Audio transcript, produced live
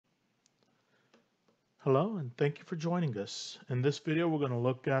Hello, and thank you for joining us. In this video, we're going to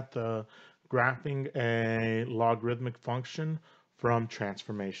look at the graphing a logarithmic function from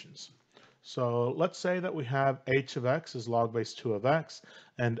transformations. So let's say that we have h of x is log base 2 of x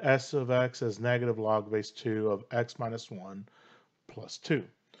and s of x as negative log base 2 of x minus 1 plus 2.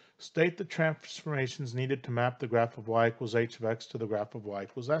 State the transformations needed to map the graph of y equals h of x to the graph of y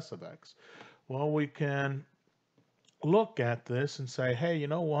equals s of x. Well, we can look at this and say, hey, you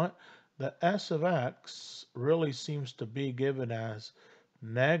know what? The s of x really seems to be given as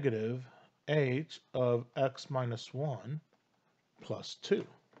negative h of x minus 1 plus 2.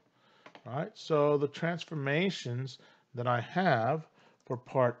 All right, so the transformations that I have for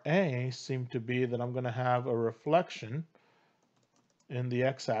part A seem to be that I'm going to have a reflection in the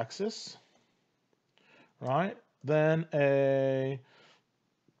x-axis, right? Then a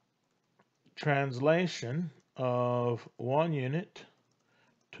translation of 1 unit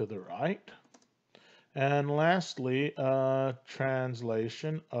to the right. And lastly, a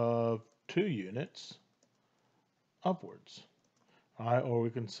translation of 2 units upwards, right? Or we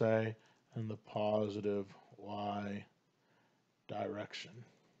can say in the positive y direction,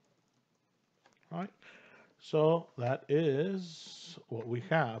 right? So that is what we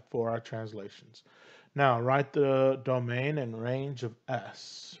have for our translations. Now, write the domain and range of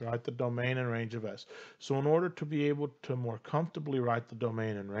S. Write the domain and range of S. So in order to be able to more comfortably write the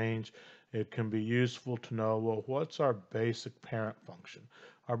domain and range, it can be useful to know, well, what's our basic parent function?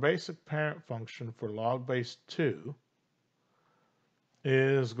 Our basic parent function for log base 2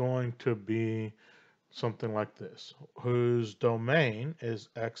 is going to be something like this, whose domain is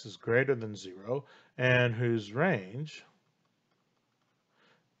x is greater than 0 and whose range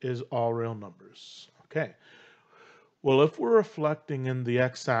is all real numbers. Okay, well, if we're reflecting in the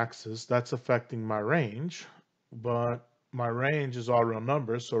x-axis, that's affecting my range, but my range is all real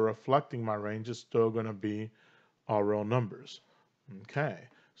numbers, so reflecting my range is still going to be all real numbers. Okay,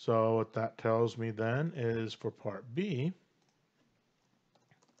 so what that tells me then is for part B,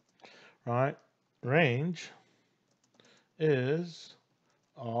 right, range is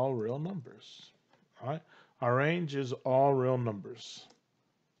all real numbers, right? Our range is all real numbers.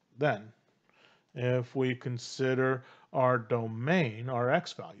 Then, if we consider our domain, our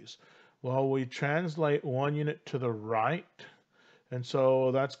x values, well, we translate 1 unit to the right, and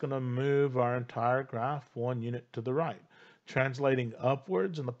so that's going to move our entire graph 1 unit to the right. Translating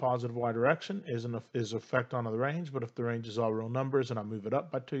upwards in the positive y direction is effect on the range, but if the range is all real numbers and I move it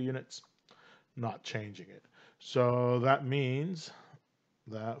up by 2 units, not changing it. So that means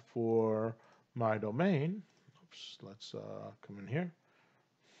that for my domain, oops, let's come in here,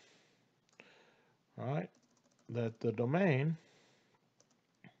 all right, that the domain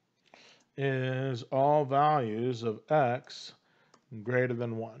is all values of x greater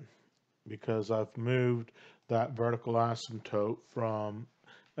than 1 because I've moved that vertical asymptote from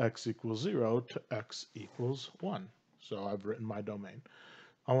x equals 0 to x equals 1. So I've written my domain.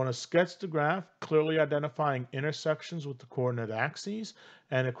 I want to sketch the graph, clearly identifying intersections with the coordinate axes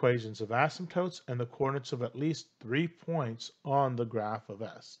and equations of asymptotes and the coordinates of at least 3 points on the graph of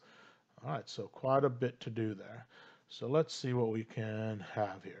S. All right, so quite a bit to do there. So let's see what we can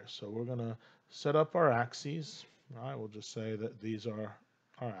have here. So we're going to set up our axes. All right, we'll just say that these are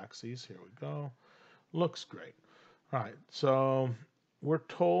our axes. Here we go. Looks great. All right, so we're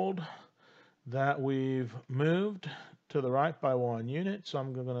told that we've moved to the right by 1 unit. So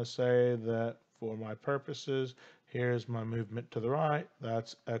I'm going to say that for my purposes, here's my movement to the right.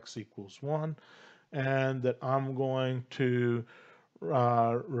 That's x equals 1. And that I'm going to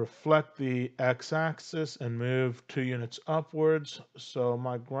reflect the x-axis and move 2 units upwards. So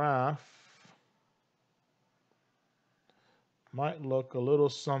my graph might look a little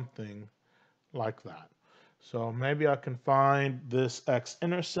something like that. So maybe I can find this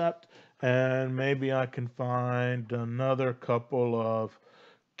x-intercept and maybe I can find another couple of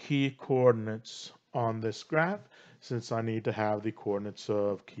key coordinates on this graph since I need to have the coordinates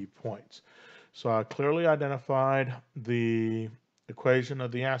of key points. So I clearly identified the equation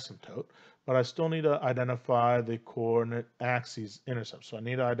of the asymptote, but I still need to identify the coordinate axes intercept. So I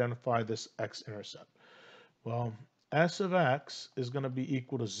need to identify this x-intercept. Well, s of x is going to be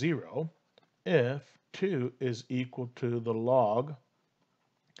equal to 0 if 2 is equal to the log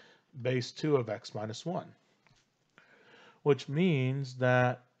base 2 of x minus 1, which means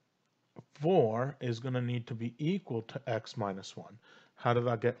that 4 is going to need to be equal to x minus 1. How did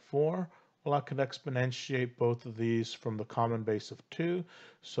I get 4? Well, I could exponentiate both of these from the common base of 2.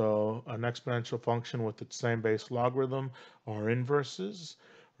 So an exponential function with its same base logarithm are inverses,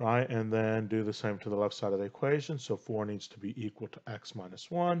 right? And then do the same to the left side of the equation. So 4 needs to be equal to x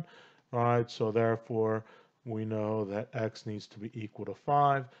minus 1. All right, so therefore we know that x needs to be equal to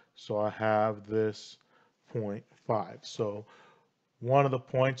 5. So I have this point 5. So one of the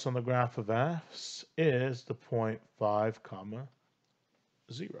points on the graph of f is the point 5 comma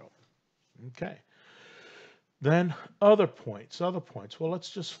 0. Okay. Then other points. Well, let's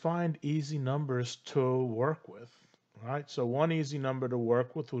just find easy numbers to work with. All right, so one easy number to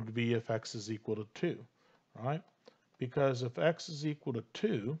work with would be if x is equal to 2. All right, because if x is equal to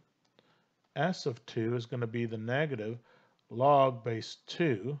 2, s of 2 is going to be the negative log base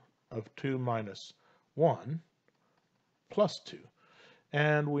 2 of 2 minus 1 plus 2.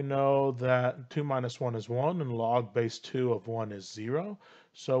 And we know that 2 minus 1 is 1 and log base 2 of 1 is 0.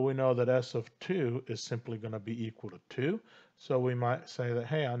 So we know that s of 2 is simply going to be equal to 2. So we might say that,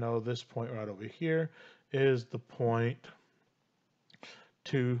 hey, I know this point right over here is the point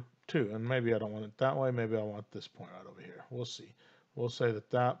 2, 2. And maybe I don't want it that way. Maybe I want this point right over here. We'll see. We'll say that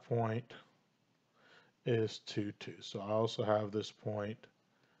that point is 2, 2. So I also have this point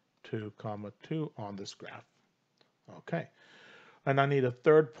 2 comma 2 on this graph. Okay. And I need a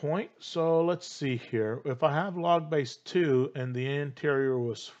third point. So let's see here. If I have log base 2 and the interior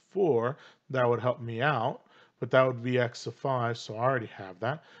was 4, that would help me out. But that would be x of 5, so I already have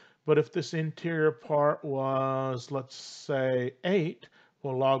that. But if this interior part was, let's say, 8,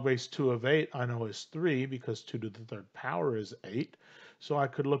 well, log base 2 of 8 I know is 3 because 2 to the third power is 8. So I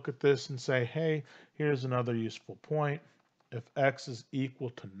could look at this and say, hey, here's another useful point. If x is equal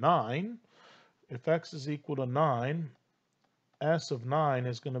to 9, if x is equal to 9, s of 9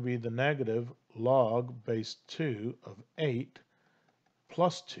 is going to be the negative log base 2 of 8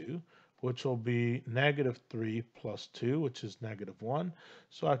 plus 2, which will be negative 3 plus 2, which is negative 1.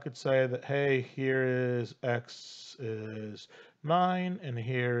 So I could say that, hey, here is x is 9, and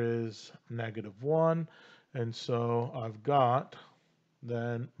here is negative 1. And so I've got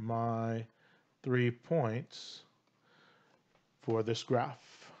then my 3 points for this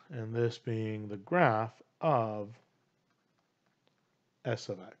graph, and this being the graph of s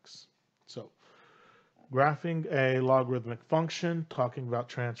of x. So graphing a logarithmic function, talking about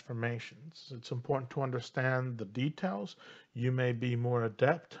transformations. It's important to understand the details. You may be more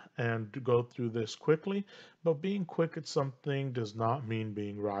adept and go through this quickly, but being quick at something does not mean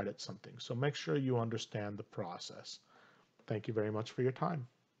being right at something. So make sure you understand the process. Thank you very much for your time.